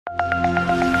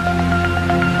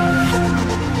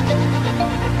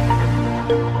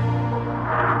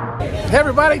Hey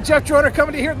everybody, Jeff Joyner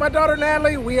coming to you here with my daughter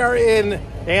Natalie. We are in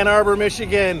Ann Arbor,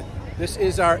 Michigan. This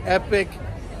is our epic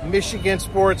Michigan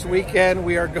sports weekend.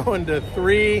 We are going to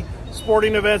 3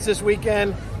 sporting events this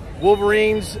weekend.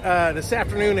 Wolverines this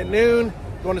afternoon at noon.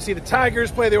 Going to see the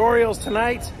Tigers play the Orioles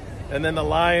tonight. And then the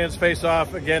Lions face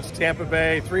off against Tampa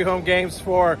Bay. 3 home games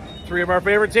for 3 of our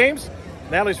favorite teams.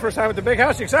 Natalie's first time at the big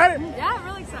house. You excited? Yeah, I'm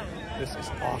really excited. This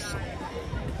is awesome.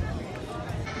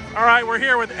 All right, we're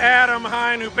here with Adam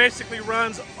Hine, who basically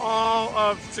runs all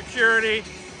of security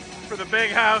for the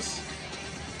big house.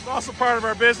 He's also part of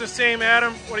our business team.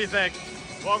 Adam, what do you think?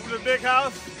 Welcome to the big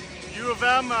house. U of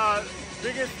M,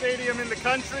 biggest stadium in the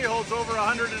country, holds over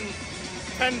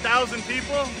 110,000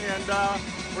 people, and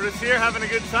we're just here having a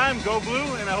good time. Go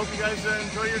Blue, and I hope you guys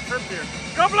enjoy your trip here.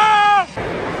 Go Blue!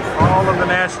 All of the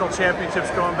national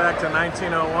championships going back to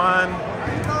 1901.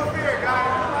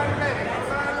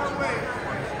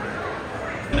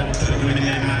 All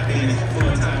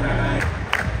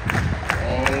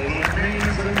the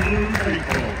greens and blue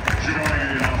people join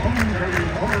in a hungry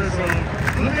chorus of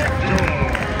Let Go!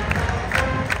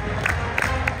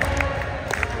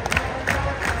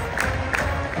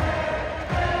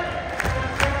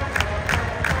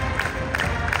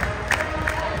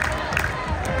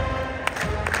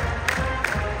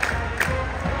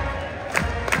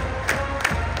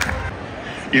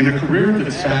 In a career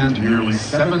that spanned nearly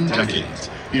 7 decades,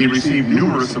 he received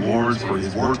numerous awards for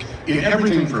his work in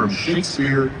everything from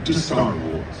Shakespeare to Star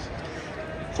Wars.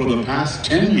 For the past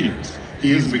 10 years,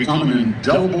 he has become an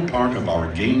indelible part of our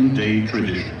game day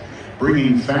tradition,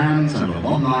 bringing fans and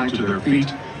alumni to their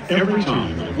feet every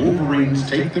time the Wolverines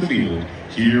take the field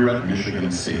here at Michigan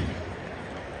State.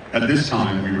 At this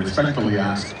time, we respectfully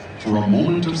ask for a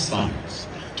moment of silence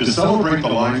to celebrate the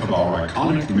life of our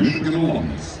iconic Michigan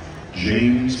alumnus,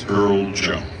 James Earl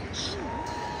Jones.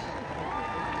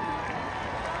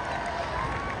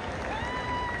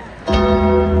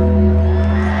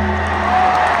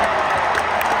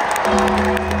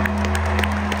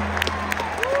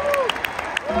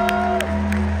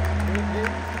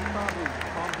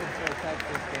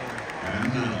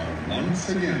 And now, once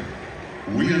again,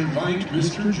 we invite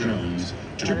Mr. Jones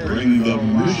to bring the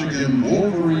Michigan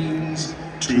Wolverines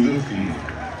to the field.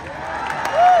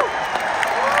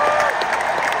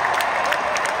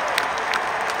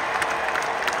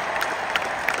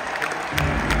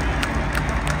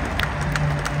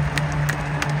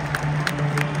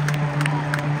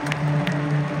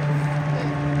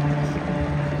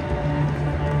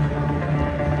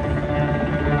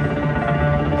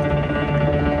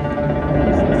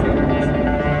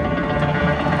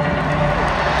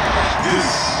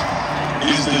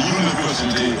 Is the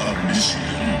University of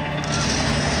Michigan.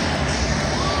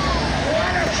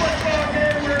 What a football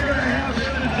game we're going to have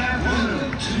here this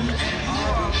afternoon.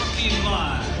 Looking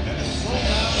live at the sold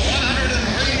out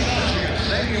 103,000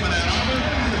 stadium in Ann Arbor.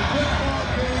 The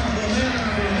football game of the men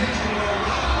are making a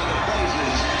lot of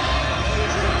places.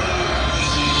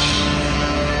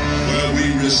 Where we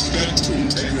respect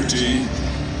integrity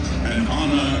and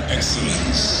honor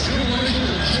excellence.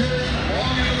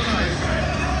 Long into the night.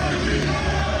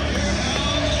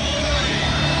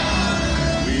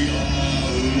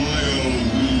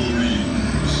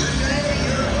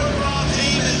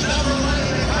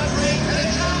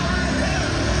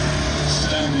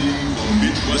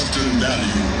 Midwestern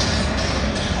values,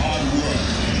 hard work,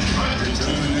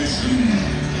 determination,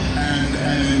 and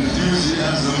an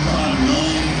enthusiasm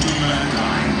unknown to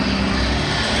mankind.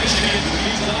 Michigan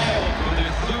leads Iowa for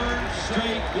their 3rd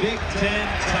straight Big Ten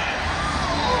title.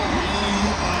 We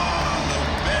are the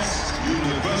best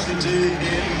university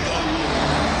in the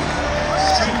world.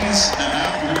 Students and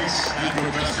athletes and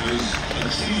professors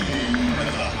achieving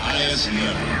at the highest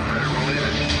level.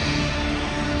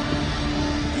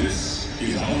 This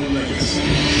is our legacy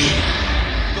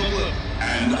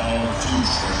and our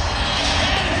future.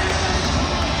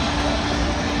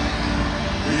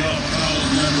 We are proud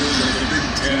members of the Big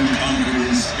Ten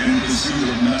Conference in pursuit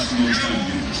of national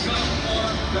championship.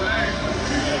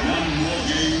 We have won more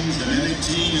games than any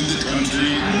team in the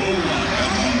country. No one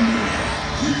has won more.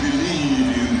 We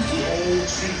believe in all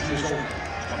seasons of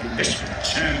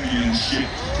championship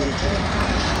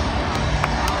football.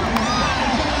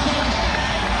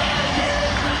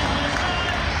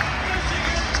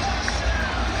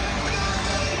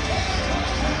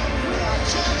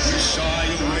 Shy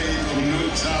away from no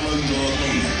talent or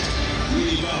opponent. We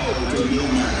bow to no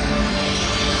man.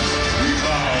 We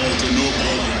bow to no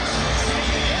progress.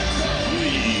 We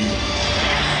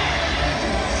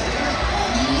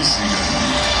Michigan.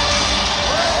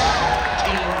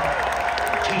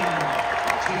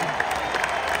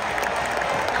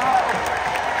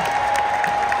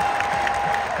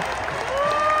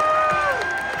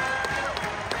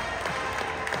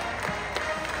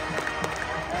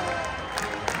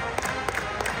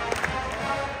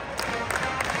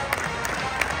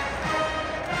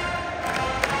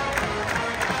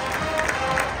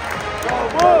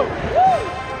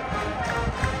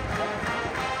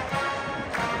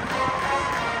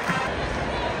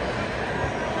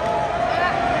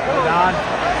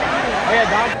 ahead,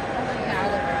 Don.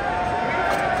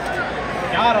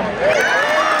 Got him.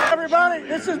 Everybody,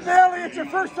 this is Natalie. It's your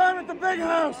first time at the big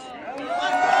house.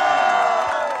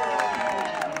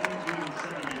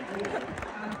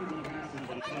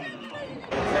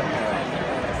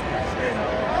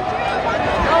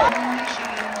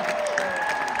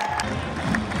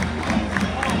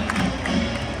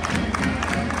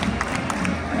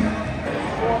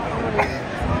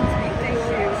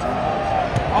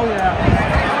 Oh, yeah.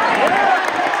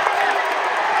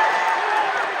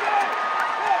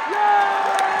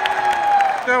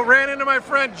 So ran into my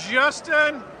friend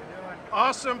Justin,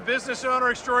 awesome business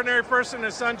owner, extraordinary person,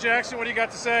 his son Jackson. What do you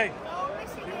got to say? Go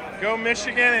Michigan. Go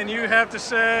Michigan, and you have to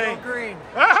say... Go green.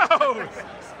 Oh!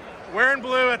 Wearing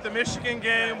blue at the Michigan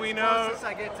game. We know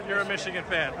I get to you're a Michigan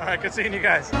fan. All right, good seeing you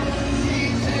guys.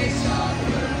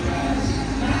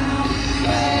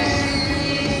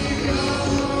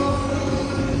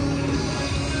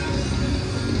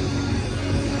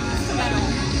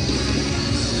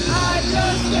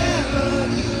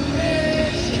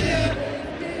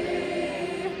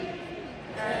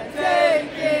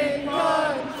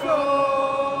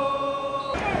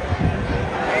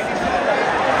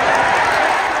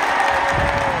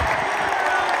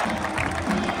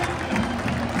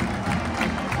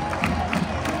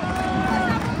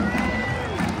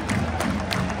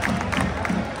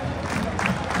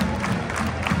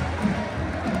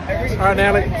 All right,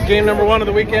 Natalie, game number 1 of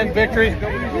the weekend, victory.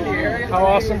 How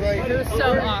awesome. It was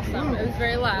so awesome. It was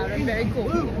very loud and very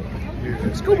cool.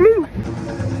 Let's go blue.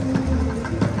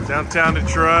 Downtown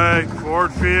Detroit,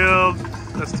 Ford Field.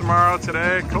 That's tomorrow,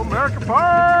 today. Comerica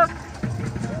Park.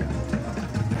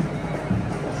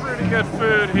 Pretty good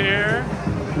food here.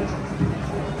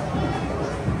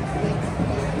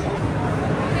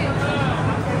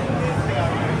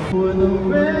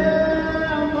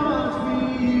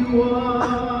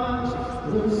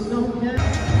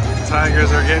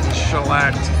 Tigers are getting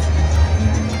shellacked.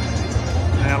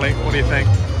 Natalie, what do you think?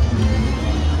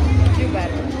 Do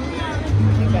better.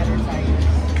 Do better,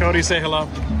 Tigers. Cody, say hello.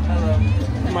 Hello.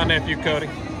 My nephew, Cody.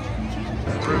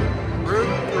 Root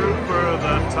for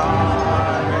the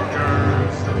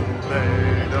Tigers.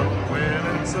 They don't win,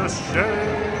 it's a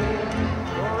shame.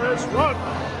 Or it's 1,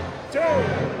 2,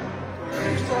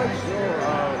 3 strikes, you're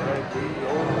out of the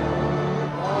old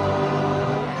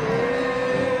hockey.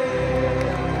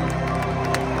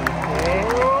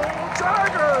 Oh,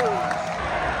 Tigers!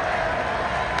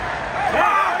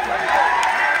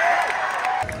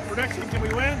 Prediction, can we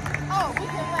win? Oh, we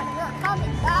can win. We're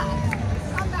coming back.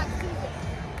 Comeback season.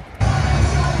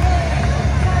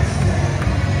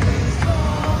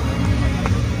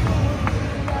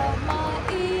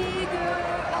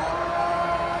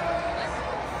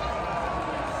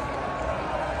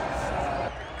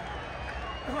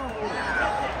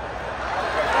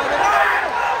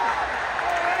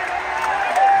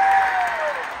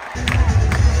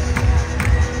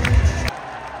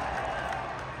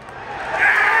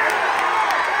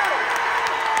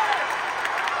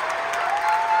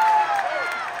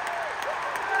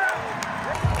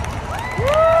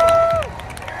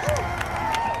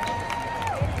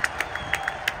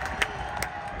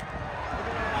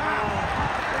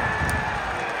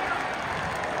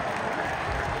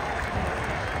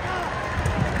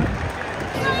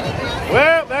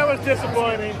 Well, that was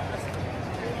disappointing.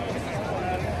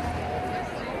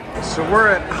 So we're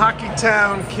at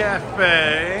Hockeytown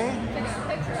Cafe.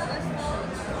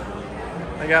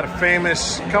 They got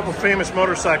a couple famous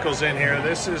motorcycles in here.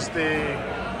 This is the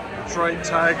Detroit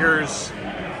Tigers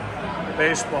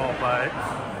baseball bike.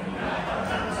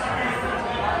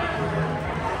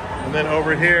 And then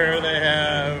over here they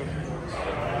have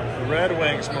the Red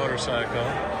Wings motorcycle.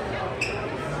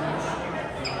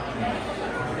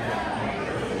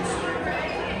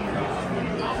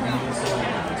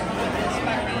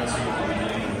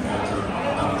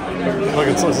 Look,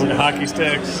 it's like hockey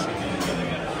sticks.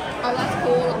 Oh, that's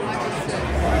cool.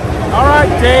 All right,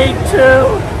 day 2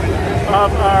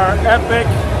 of our epic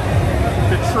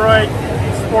Detroit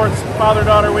sports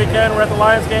father-daughter weekend. We're at the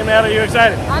Lions game. Natalie, are you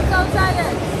excited? I'm so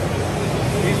excited.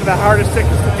 These are the hardest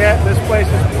tickets to get. This place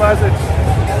is pleasant.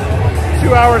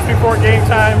 2 hours before game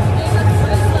time.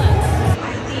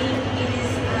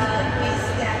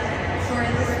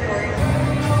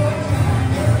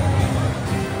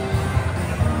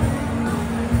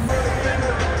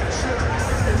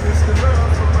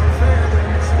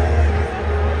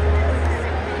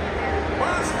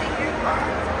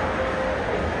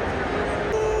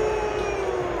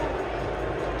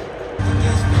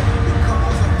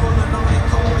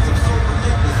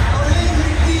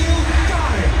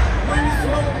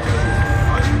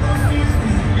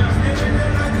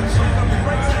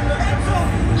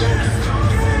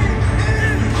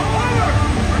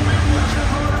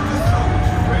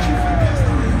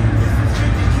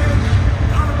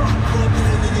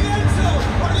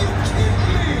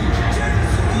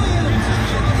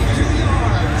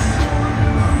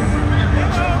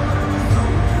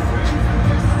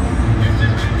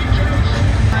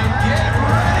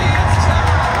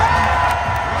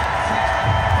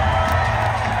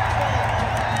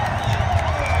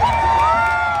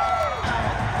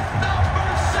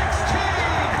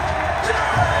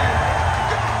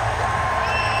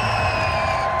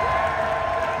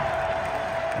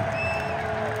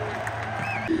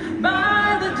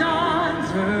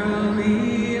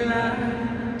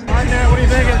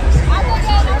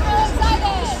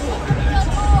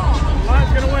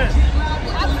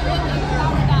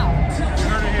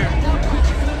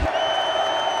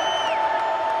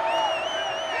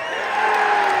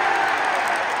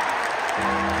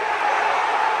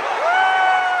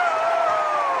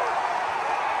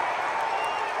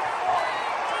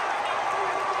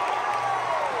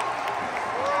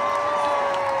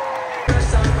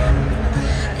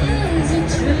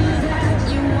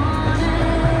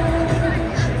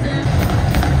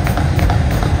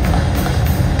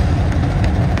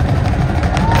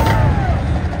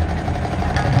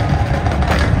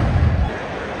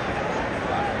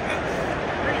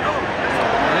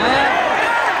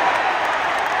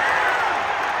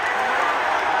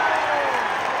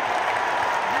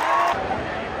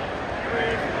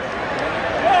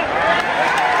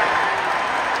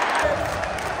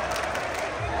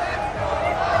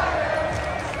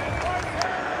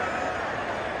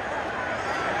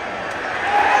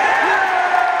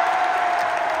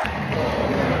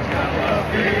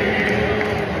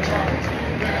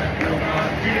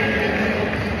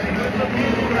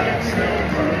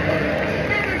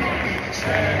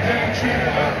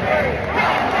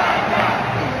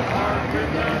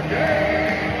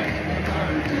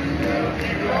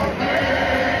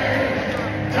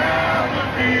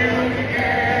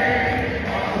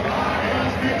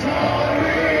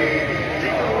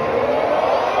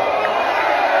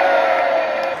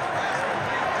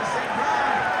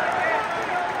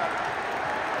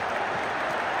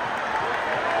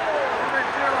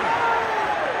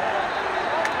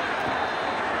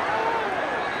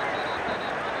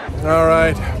 All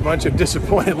right, a bunch of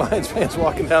disappointed Lions fans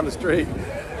walking down the street.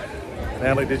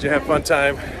 Natalie, did you have a fun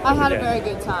time? I had a very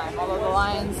good time, although the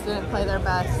Lions didn't play their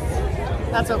best.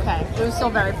 That's okay. It was still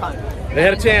very fun. They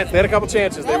had a chance. They had a couple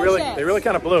chances. They They had a really chance.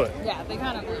 kind of blew it. Yeah, they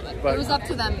kind of blew it. But- It was up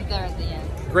to them there at the end.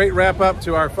 Great wrap up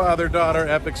to our father-daughter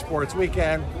epic sports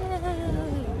weekend.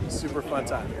 Super fun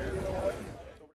time.